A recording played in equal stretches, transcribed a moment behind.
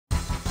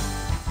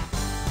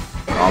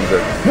I'm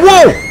good.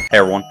 Whoa! Hey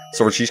everyone,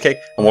 SilverCheesecake,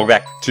 and welcome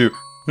back to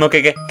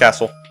Mogeko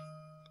Castle.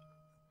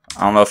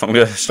 I don't know if I'm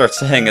gonna start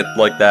saying it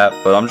like that,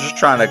 but I'm just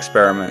trying to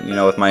experiment, you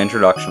know, with my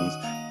introductions.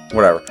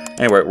 Whatever.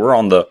 Anyway, we're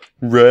on the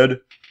Red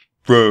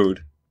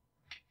Road.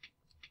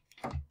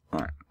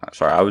 Alright,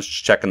 sorry, I was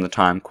just checking the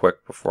time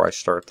quick before I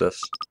start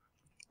this.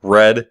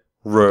 Red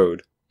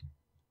Road.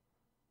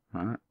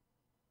 Alright.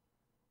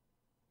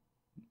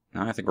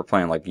 Now I think we're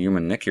playing like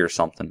Human Nicky or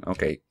something.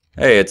 Okay.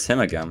 Hey, it's him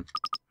again.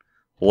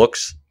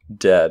 Looks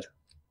dead.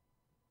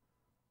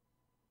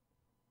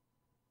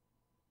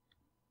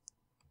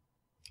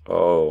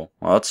 Oh,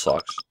 well that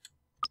sucks.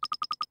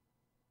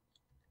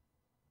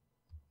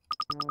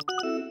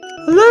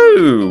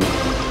 Hello!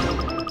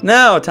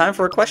 Now, time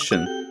for a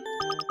question.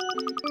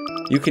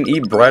 You can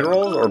eat bread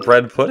rolls or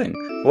bread pudding.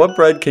 What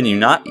bread can you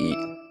not eat?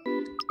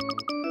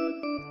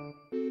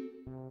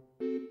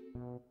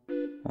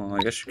 Well, I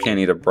guess you can't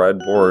eat a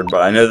breadboard,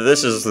 but I know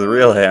this is the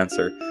real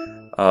answer.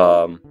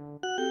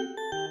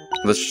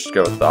 Let's just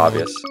go with the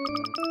obvious.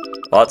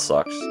 Well, that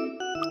sucks.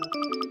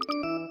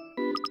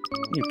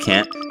 You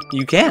can't.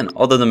 You can.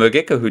 Although the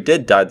Mogeko who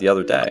did died the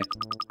other day.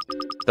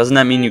 Doesn't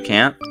that mean you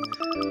can't?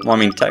 Well, I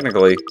mean,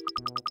 technically,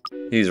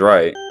 he's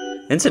right.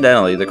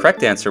 Incidentally, the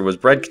correct answer was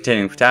bread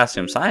containing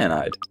potassium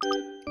cyanide.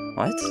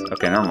 What?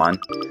 Okay, never mind.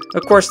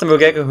 Of course, the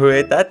Mogeko who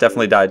ate that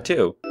definitely died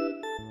too.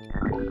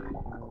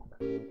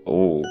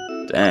 Oh,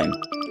 dang.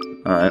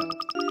 Alright.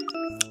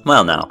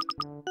 Well, now.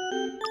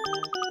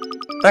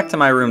 Back to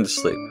my room to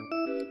sleep.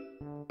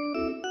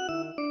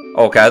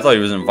 Okay, I thought he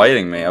was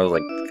inviting me. I was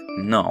like,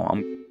 no,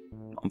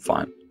 I'm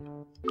fine.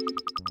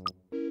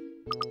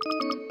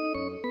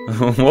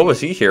 What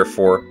was he here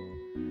for?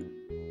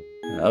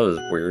 That was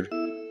weird.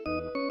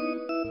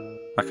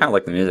 I kind of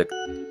like the music.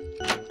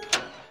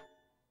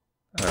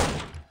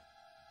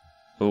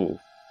 Ooh.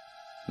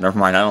 Never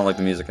mind, I don't like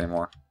the music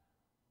anymore.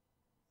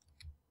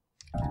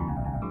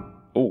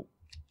 Ooh.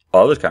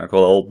 Oh, that was kind of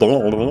cool.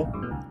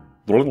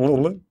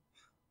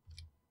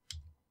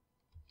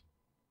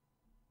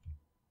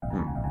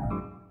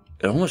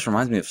 It almost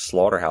reminds me of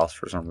Slaughterhouse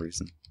for some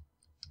reason.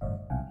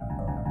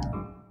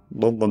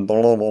 I'm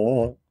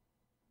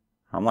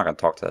not gonna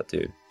talk to that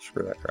dude.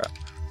 Screw that crap.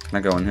 Can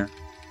I go in here?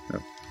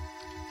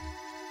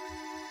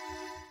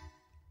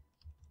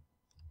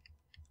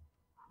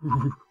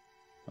 No.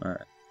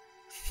 Alright.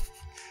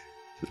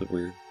 This is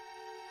weird.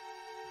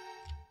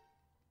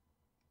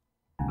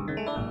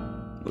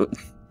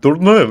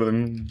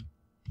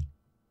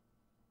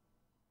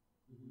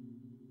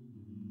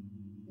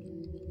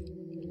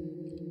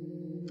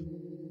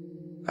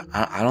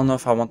 I don't know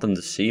if I want them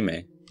to see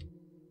me.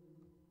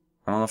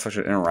 I don't know if I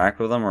should interact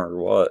with them or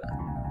what.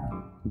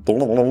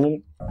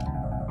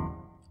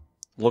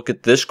 Look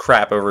at this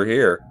crap over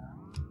here.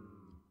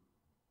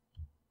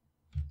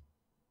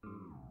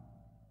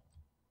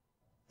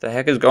 The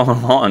heck is going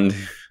on,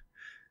 dude?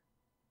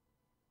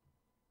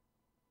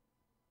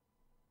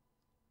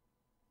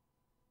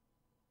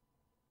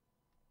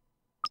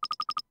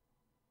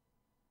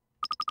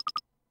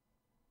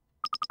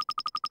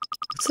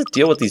 What's the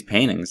deal with these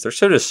paintings? They're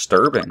so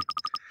disturbing.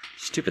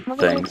 Stupid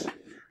things.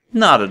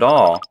 Not at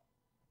all.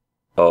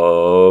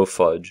 Oh,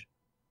 fudge.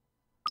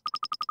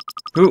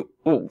 Ooh,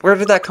 where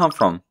did that come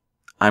from?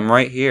 I'm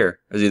right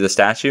here. Is he the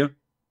statue?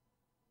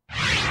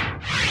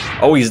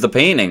 Oh, he's the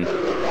painting.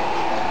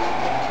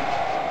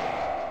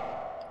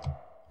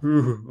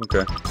 Ooh,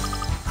 okay.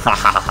 Ha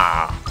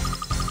ha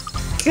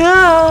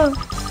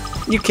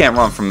ha. You can't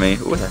run from me.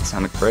 Ooh, that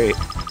sounded great.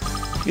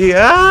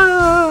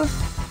 Yeah.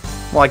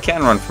 Well, I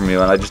can run from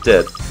you, and I just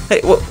did.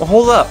 Hey,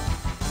 hold up.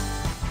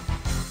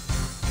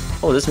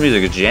 Oh, this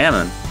music is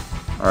jamming.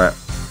 Alright.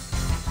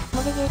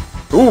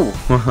 Ooh,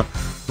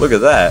 look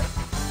at that.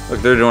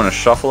 Look, they're doing a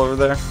shuffle over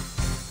there.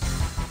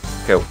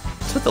 Okay,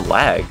 what's with the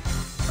lag?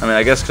 I mean,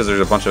 I guess because there's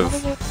a bunch of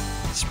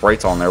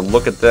sprites on there.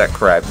 Look at that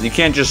crap. You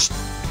can't just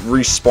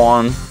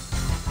respawn.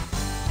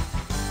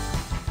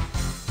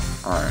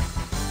 Alright.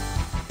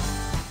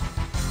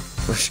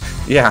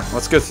 Yeah,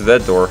 let's go through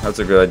that door. That's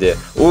a good idea.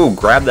 Ooh,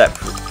 grab that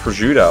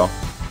prosciutto.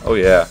 Oh,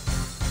 yeah.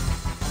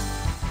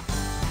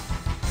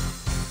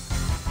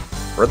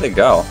 Where'd they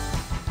go?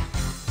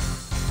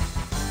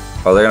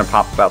 Oh, they're gonna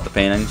pop out the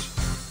paintings?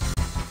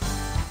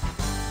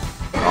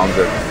 Oh, I'm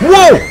good.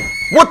 Whoa!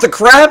 What the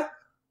crap?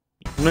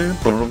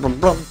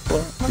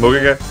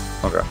 Mogeko?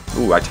 Okay.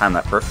 Ooh, I timed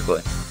that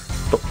perfectly.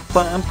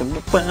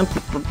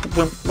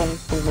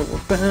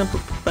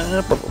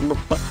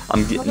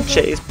 I'm getting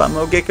chased by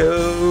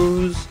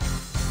Mogekos.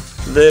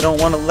 They don't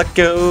want to let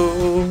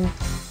go.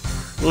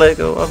 Let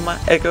go of my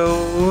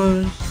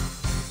echoes.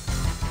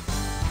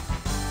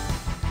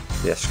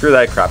 Yeah, screw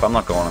that crap. I'm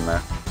not going in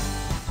there.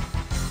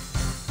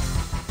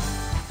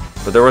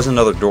 But there was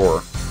another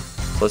door.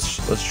 So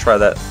let's try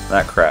that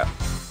crap.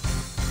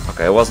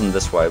 Okay, it wasn't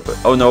this way, but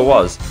oh no, it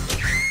was.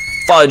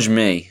 Fudge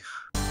me.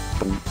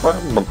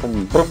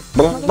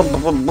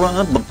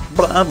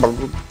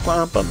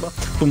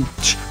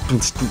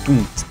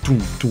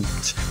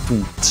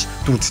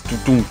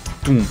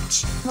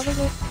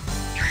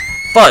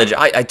 Fudge!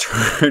 I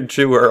turned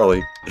too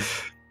early.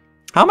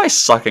 How am I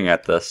sucking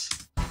at this?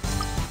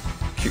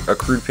 A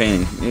crude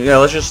painting. Yeah,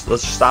 let's just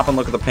stop and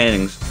look at the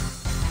paintings.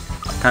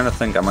 I kind of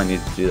think I might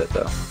need to do that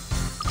though.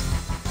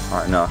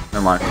 All right, no,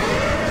 never mind.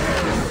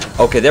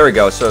 Okay, there we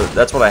go. So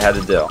that's what I had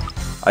to do.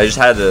 I just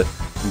had to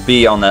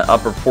be on that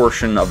upper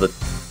portion of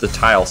the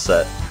tile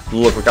set.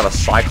 Look, we got a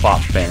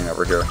Cyclops painting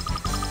over here.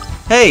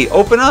 Hey,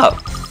 open up!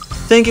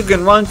 Think you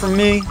can run from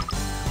me?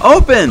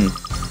 Open!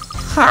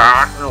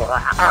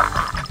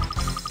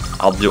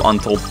 I'll do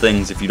untold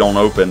things if you don't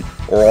open,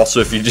 or also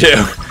if you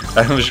do.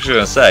 I was just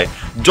gonna say,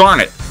 darn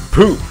it,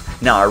 poop.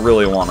 Now I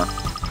really wanna.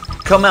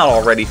 Come out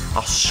already,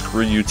 I'll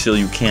screw you till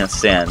you can't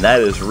stand. That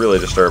is really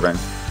disturbing.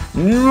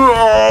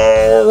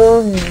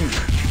 No!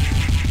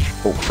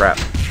 Oh crap.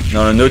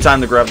 No time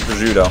to grab the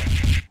prosciutto.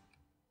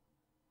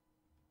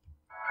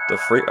 The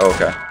free, oh,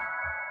 okay.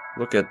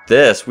 Look at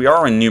this, we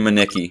are in New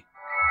Maniki.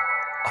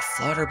 A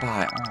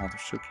flutterby, oh, they're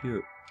so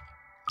cute.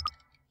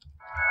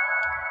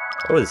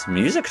 Oh, this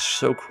music is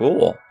so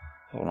cool.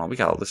 Hold on, we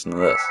gotta listen to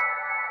this.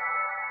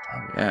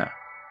 Oh, yeah.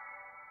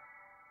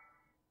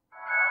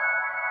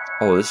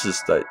 Oh, this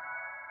is the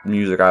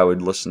music I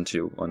would listen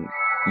to when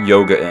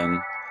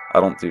yoga-ing. I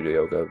don't do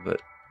yoga,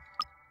 but...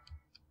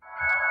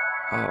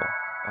 Oh,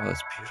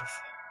 that's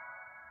beautiful.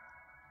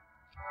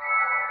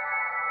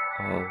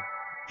 Oh,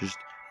 just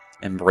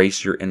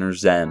embrace your inner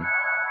zen.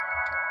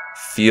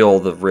 Feel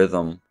the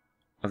rhythm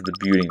of the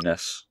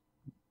beautiness.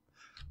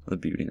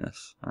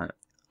 Alright.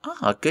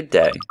 Ah, good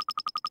day.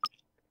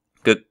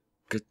 Good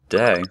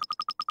day.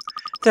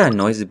 They're a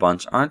noisy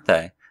bunch, aren't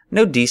they?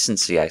 No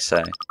decency, I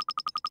say.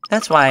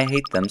 That's why I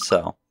hate them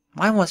so.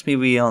 Why must we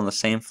be on the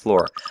same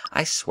floor?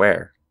 I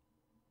swear.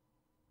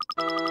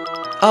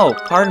 Oh,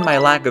 pardon my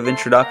lack of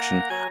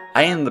introduction.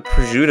 I am the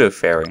prosciutto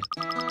fairy.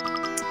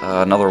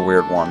 Another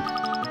weird one.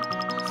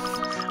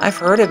 I've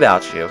heard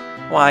about you.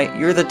 Why,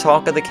 you're the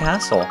talk of the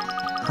castle.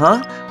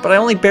 Huh? But I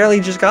only barely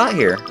just got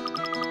here.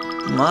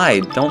 My,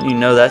 don't you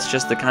know that's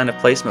just the kind of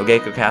place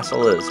Mogeko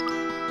Castle is?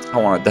 I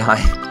want to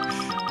die.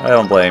 I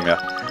don't blame you.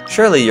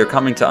 Surely you're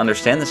coming to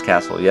understand this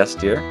castle, yes,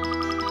 dear?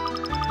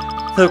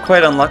 Though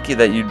quite unlucky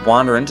that you'd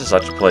wander into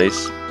such a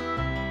place.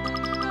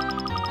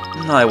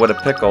 My, what a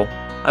pickle.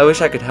 I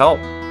wish I could help.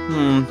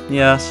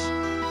 Yes.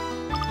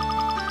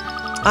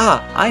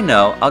 Ah, I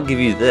know. I'll give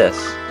you this.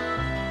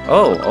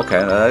 Oh,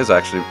 okay. That is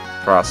actually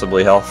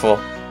possibly helpful.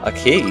 A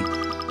key.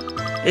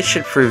 It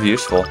should prove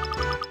useful.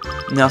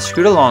 Now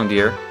scoot along,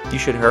 dear. You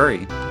should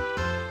hurry.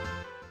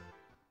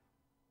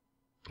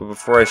 But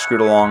before I scoot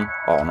along...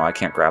 Oh, no, I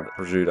can't grab the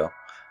prosciutto.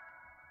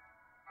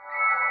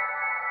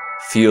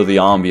 Feel the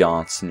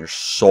ambiance in your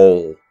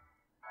soul.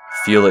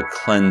 Feel it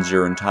cleanse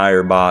your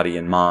entire body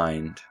and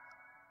mind.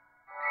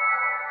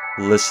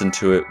 Listen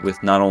to it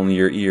with not only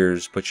your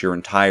ears, but your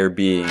entire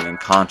being and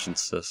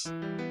consciousness.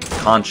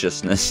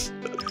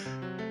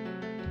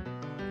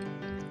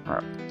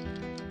 Alright.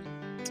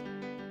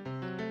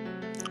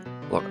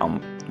 Look,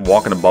 I'm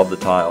walking above the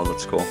tile.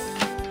 That's cool.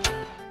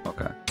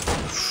 Okay.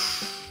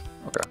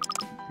 Okay.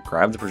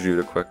 Grab the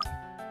prosciutto quick.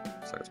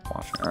 Looks like it's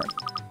washing. Alright.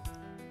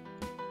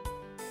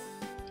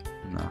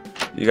 No.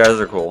 You guys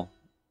are cool.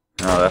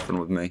 You're not effing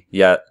with me.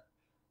 Yet.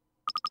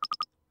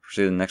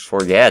 Proceed to the next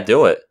floor. Yeah,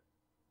 do it.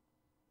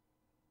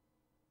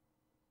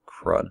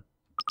 Crud.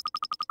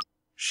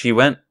 She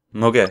went.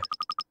 Moge.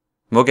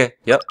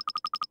 Yep.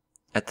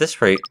 At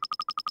this rate,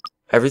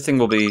 everything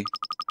will be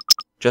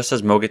just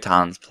as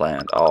Mogetan's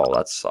planned. Oh,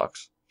 that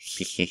sucks.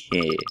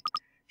 Hehehe.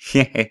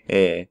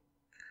 Hehehe.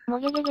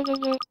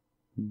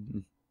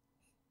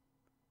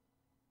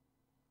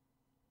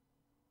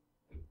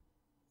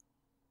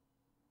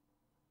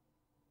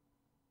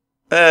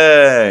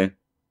 Hey!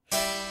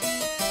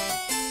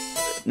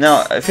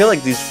 Now, I feel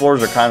like these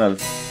floors are kind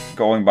of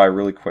going by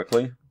really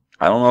quickly.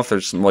 I don't know if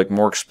there's some, like,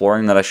 more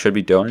exploring that I should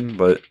be doing,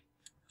 but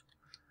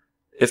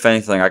if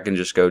anything, I can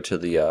just go to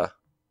the,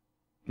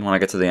 when I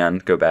get to the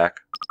end, go back.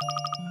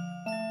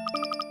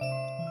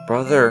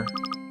 Brother,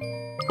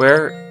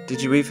 where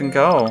did you even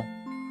go?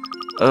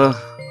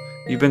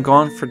 You've been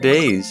gone for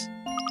days.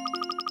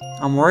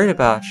 I'm worried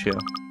about you.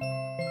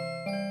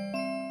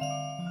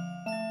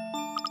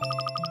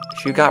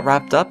 You got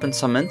wrapped up in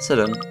some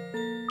incident.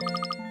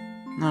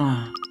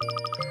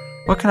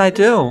 What can I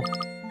do?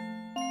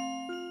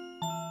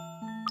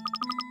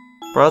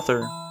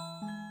 Brother.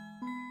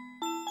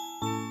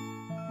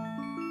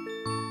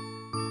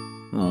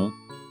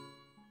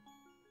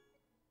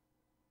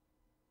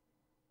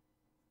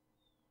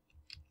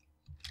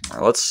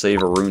 Alright, let's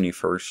save a Rooney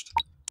first.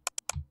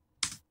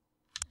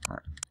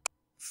 Alright.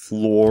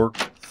 Floor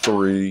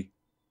 3.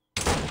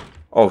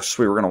 Oh,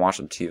 sweet, we're gonna watch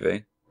some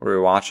TV. What are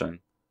we watching?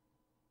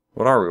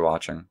 What are we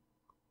watching?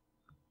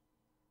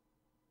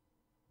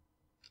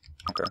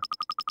 Okay.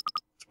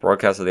 It's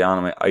broadcast of the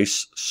anime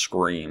Ice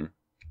Scream.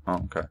 Oh,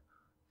 okay.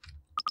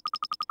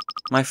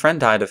 My friend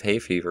died of hay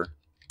fever.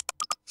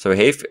 So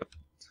hay fever.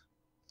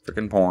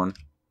 Freaking porn.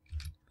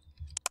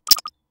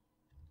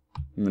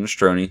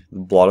 Minestrone. The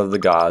blood of the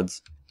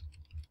gods.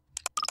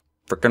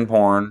 Frickin'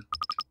 porn.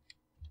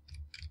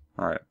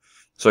 Alright.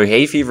 So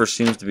hay fever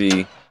seems to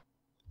be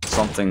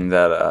something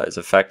that is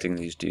affecting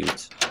these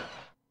dudes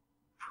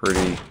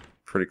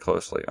pretty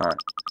closely. All right,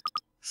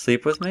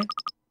 sleep with me.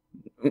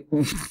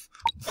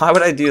 Why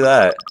would I do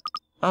that?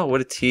 Oh,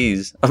 what a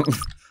tease.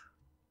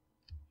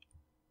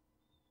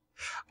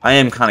 I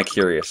am kind of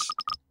curious.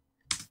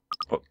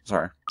 Oh,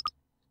 sorry.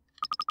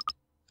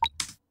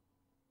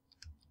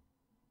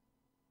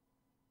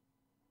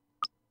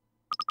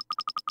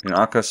 You're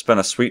not gonna spend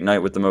a sweet night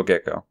with the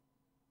Mogeko.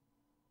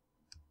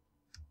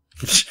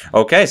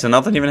 Okay, so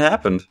nothing even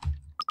happened.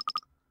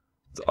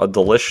 A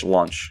delish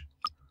lunch.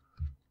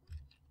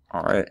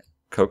 Alright.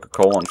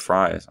 Coca-Cola and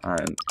fries.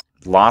 Alright.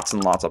 Lots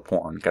and lots of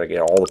porn. Gotta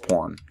get all the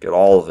porn. Get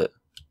all of it.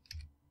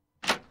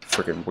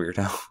 Freaking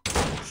weirdo.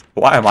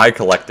 Why am I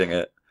collecting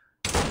it?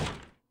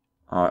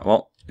 Alright,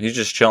 well, he's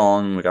just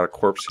chilling. We got a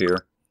corpse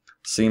here.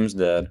 Seems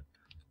dead.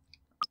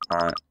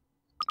 Alright.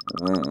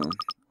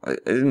 I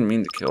didn't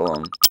mean to kill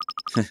him.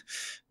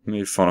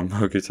 Made fun of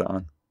Mogeton.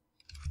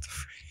 What the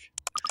freak?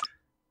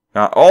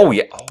 Oh,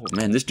 yeah. Oh,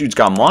 man, this dude's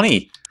got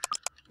money.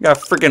 We got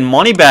freaking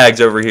money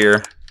bags over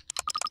here.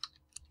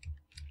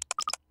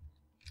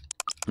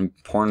 And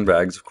porn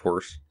bags, of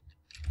course.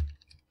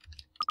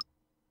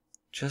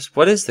 Just,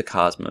 what is the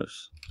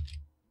cosmos?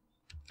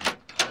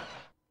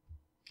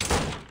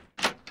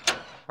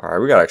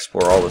 Alright, we gotta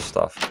explore all this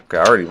stuff. Okay,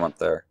 I already went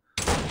there.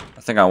 I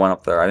think I went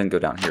up there. I didn't go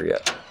down here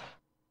yet.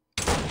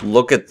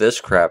 Look at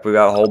this crap. We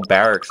got a whole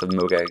barracks of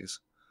Mogekos.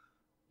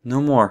 No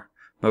more.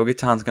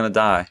 Mogeton's gonna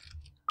die.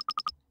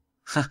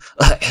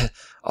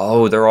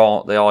 Oh, they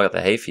all got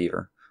the hay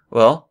fever.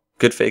 Well,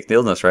 good fake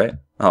illness, right?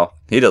 Oh,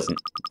 he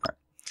doesn't. Right.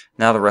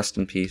 Now the rest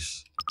in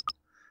peace.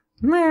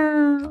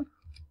 Meow.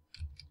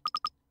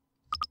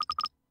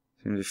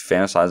 Seems to be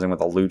fantasizing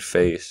with a lewd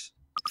face.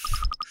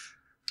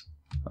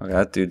 Okay,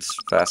 that dude's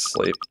fast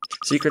asleep.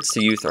 Secrets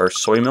to youth are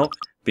soy milk,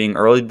 being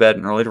early to bed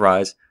and early to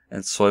rise,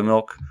 and soy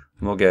milk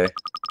Moge.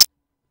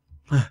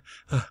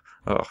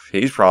 Oh,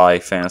 he's probably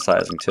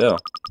fantasizing too.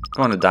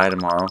 Going to die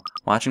tomorrow,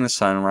 watching the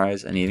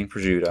sunrise and eating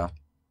prosciutto.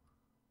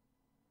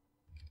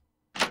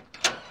 I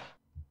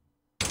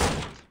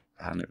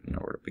don't even know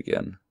where to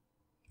begin.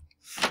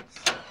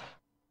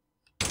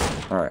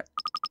 Alright.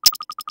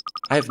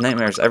 I have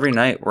nightmares every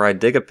night where I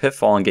dig a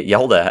pitfall and get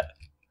yelled at.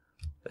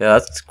 Yeah,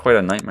 that's quite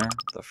a nightmare.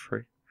 What the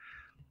freak?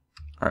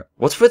 Alright,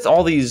 what's with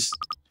all these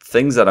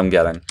things that I'm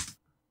getting?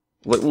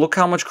 Look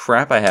how much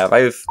crap I have. I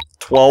have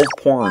 12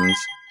 porns.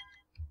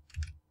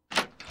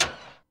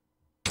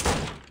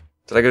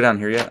 Did I go down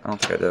here yet? I don't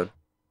think I did.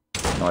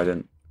 No, I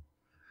didn't.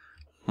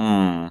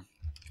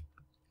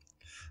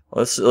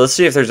 Let's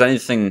see if there's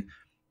anything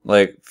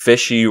like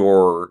fishy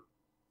or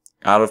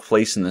out of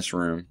place in this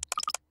room.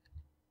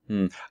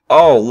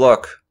 Oh,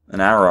 look,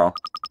 an arrow.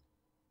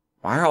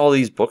 Why are all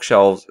these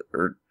bookshelves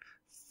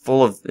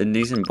full of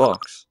indecent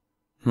books?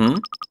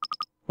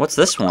 What's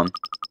this one?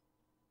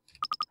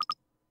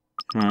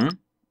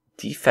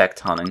 Defect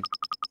hunting.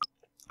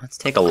 Let's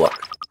take a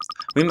look.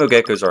 We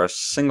Mogekos are a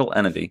single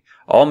entity.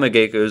 All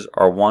Mogekos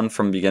are one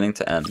from beginning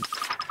to end.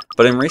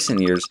 But in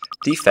recent years,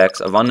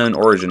 defects of unknown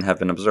origin have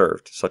been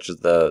observed, such as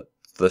the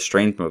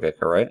strange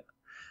Mogeko, right?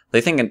 They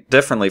think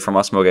differently from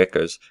us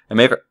Mogekos, and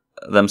make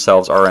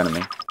themselves our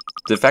enemy.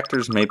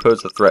 Defectors may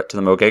pose a threat to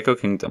the Mogeko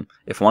kingdom.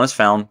 If one is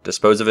found,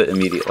 dispose of it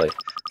immediately.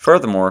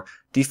 Furthermore,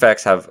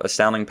 defects have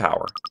astounding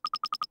power.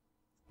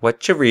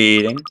 What you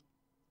reading?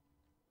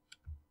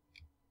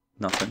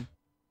 Nothing.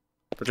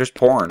 But there's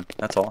porn,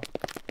 that's all.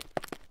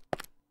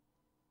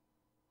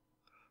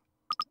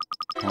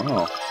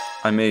 Oh,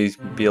 I may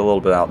be a little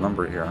bit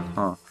outnumbered here,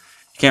 huh?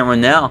 You can't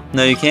run now.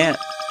 No, you can't.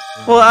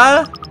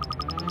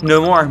 What?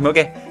 No more.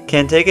 Moge.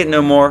 Can't take it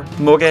no more.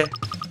 Moge.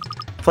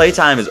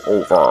 Playtime is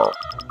over.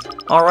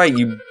 Alright,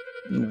 you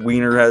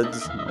wiener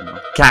heads.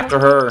 Capture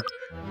her.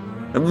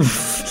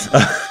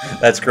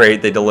 That's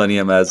great. They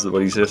delineate him as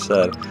what he just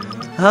said.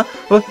 Huh?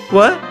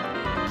 What?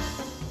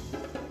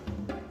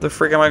 The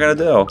frick am I gonna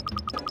do?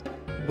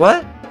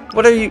 What?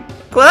 What are you?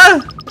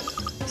 What?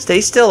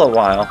 Stay still a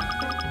while.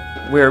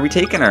 Where are we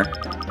taking her?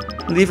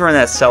 Leave her in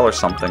that cell or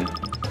something.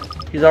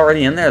 She's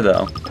already in there,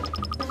 though.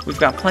 We've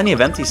got plenty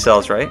of empty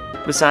cells, right?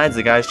 Besides,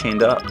 the guy's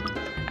chained up.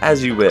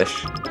 As you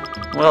wish.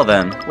 Well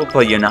then, we'll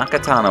put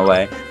Yonaka-tan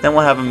away. Then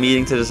we'll have a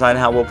meeting to decide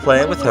how we'll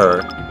play with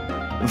her.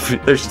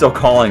 They're still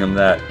calling him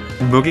that.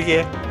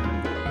 Mogeke?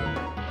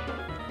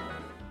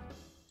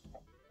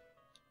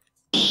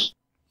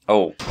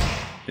 Oh.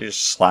 You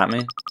just slapped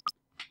me?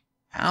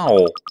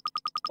 Ow.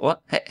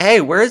 What? Hey,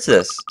 where is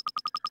this?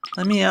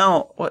 Let me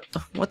out. What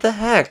the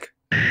heck?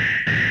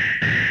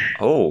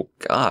 Oh,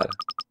 God.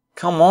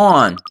 Come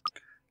on.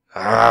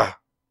 Ah.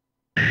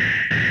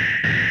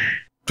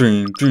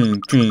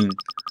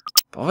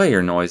 Boy,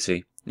 you're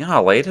noisy. You know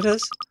how late it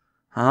is?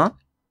 Huh?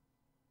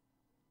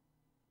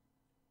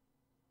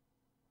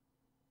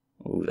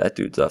 Ooh, that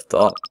dude's effed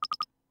up.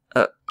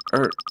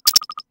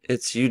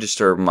 It's you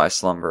disturbing my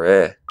slumber,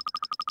 eh?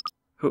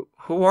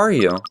 Who are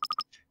you?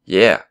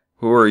 Yeah,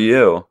 who are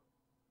you?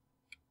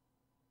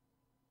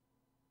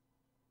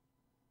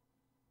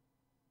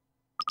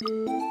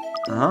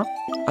 Huh?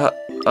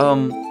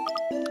 I'm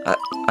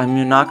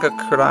Yonaka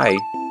Kurai.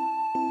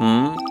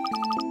 Hmm?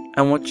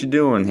 And what you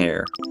doing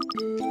here?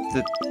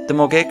 The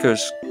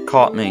Mogekos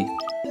caught me.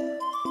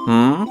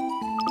 Hmm?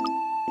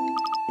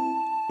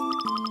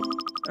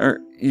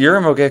 You're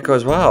a Mogeko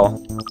as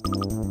well.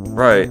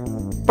 Right,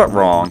 but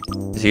wrong.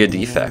 Is he a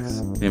defect?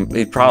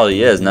 He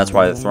probably is, and that's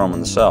why they throw him in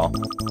the cell.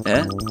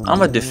 Eh?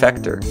 I'm a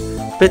defector.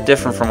 Bit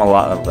different from a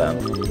lot of them.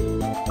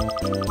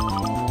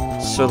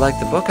 So like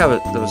the book I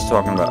was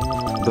talking about.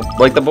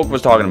 Like the book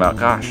was talking about,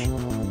 gosh.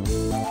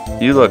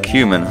 You look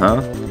human,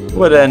 huh?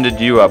 What ended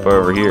you up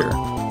over here?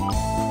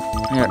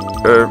 Yeah,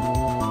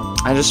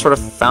 I just sort of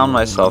found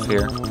myself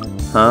here.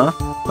 Huh?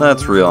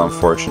 That's real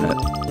unfortunate.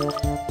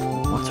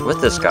 What's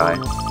with this guy?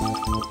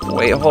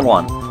 Wait, hold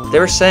on. They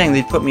were saying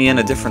they'd put me in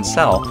a different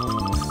cell.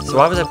 So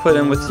why was I put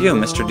in with you,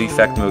 Mr.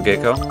 Defect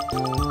Mogeko?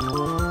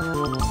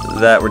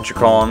 That what you're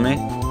calling me?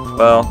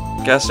 Well,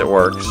 guess it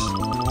works.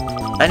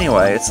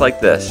 Anyway, it's like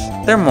this.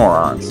 They're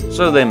morons,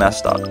 so they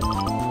messed up.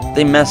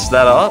 They messed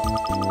that up?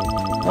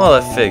 Well,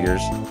 that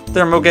figures.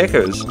 They're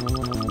Mogekos.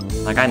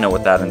 Like, I know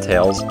what that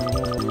entails.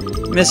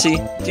 Missy,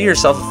 do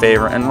yourself a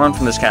favor and run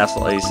from this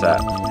castle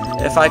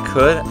ASAP. If I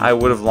could, I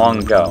would have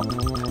long ago.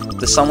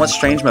 The somewhat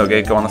strange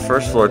Mogeko on the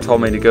first floor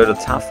told me to go to the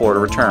top floor to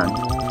return.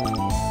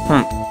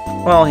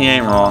 Well, he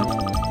ain't wrong.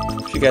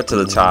 If you get to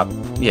the top,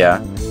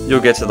 yeah,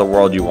 you'll get to the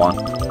world you want.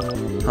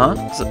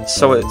 Huh?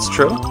 So it's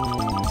true?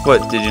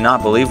 What, did you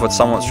not believe what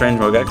somewhat strange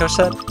Mogeko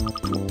said?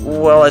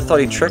 Well, I thought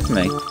he tricked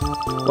me.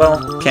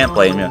 Well, can't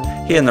blame you.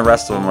 He and the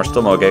rest of them are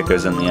still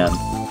Mogekos in the end.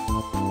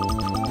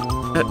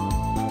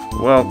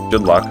 Well,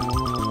 good luck.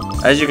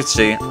 As you can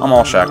see, I'm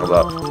all shackled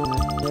up.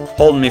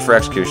 Holding me for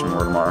execution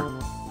for tomorrow.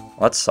 Well,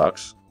 that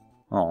sucks.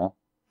 Oh,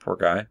 poor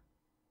guy.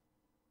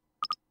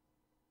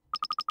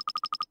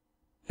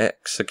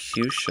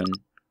 Execution?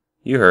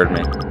 You heard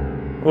me.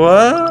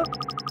 What?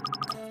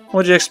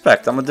 What'd you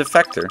expect? I'm a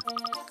defector.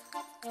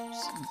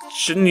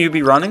 Shouldn't you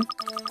be running?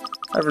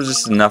 I've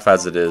resisted enough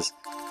as it is.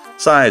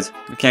 Besides,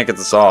 we can't get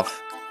this off.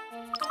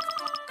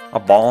 A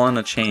ball and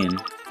a chain.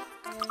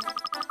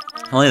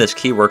 Only this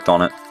key worked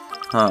on it.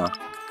 Huh.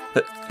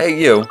 Hey,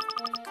 you.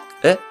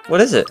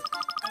 What is it?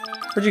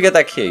 Where'd you get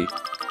that key?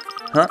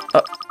 Huh?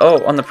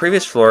 Oh, on the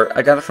previous floor,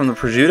 I got it from the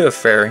prosciutto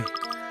fairy.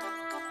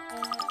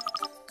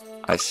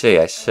 I see.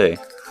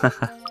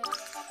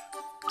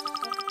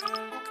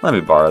 Let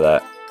me borrow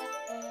that.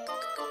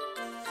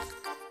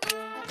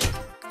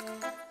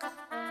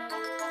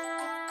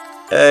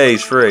 Hey,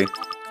 he's free.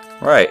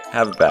 Right,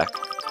 have it back.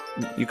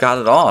 You got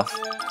it off.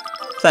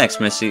 Thanks,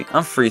 Missy.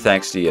 I'm free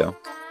thanks to you.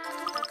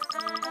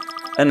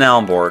 And now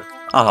I'm bored.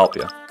 I'll help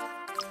you.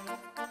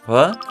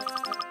 What?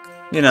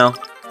 You know,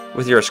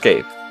 with your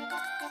escape.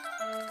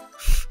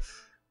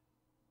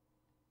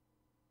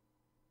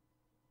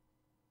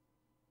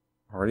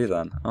 Already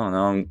done. Oh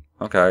no,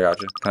 okay, I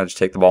got you. Can I just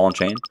take the ball and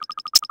chain?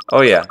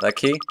 Oh yeah, that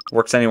key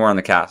works anywhere in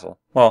the castle.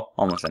 Well,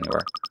 almost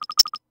anywhere.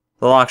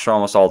 The locks are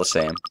almost all the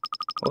same.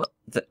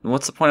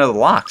 What's the point of the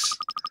locks?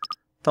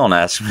 Don't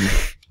ask me.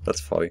 That's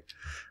funny.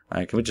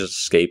 Alright, can we just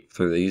escape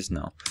through these?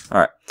 No.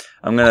 Alright,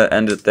 I'm gonna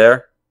end it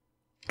there.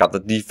 Got the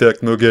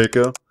defect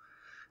Mogeko.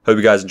 Hope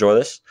you guys enjoy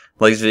this.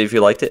 Like this video if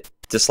you liked it.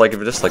 Dislike if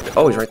you disliked it.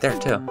 Oh, he's right there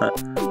too.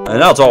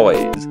 And as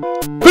always,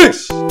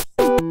 peace!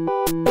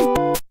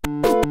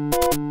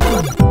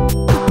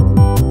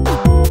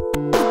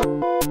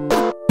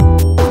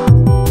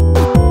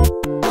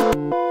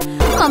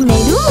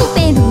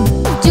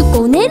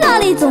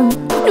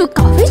 Le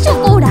café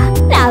chocolat,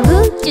 la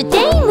bouche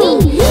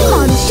Jamie.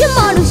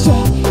 Marche,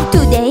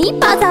 today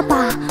pas à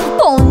pas.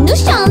 Bonne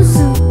chance,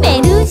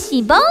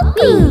 merci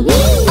beaucoup.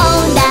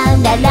 Oh la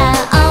la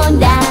la.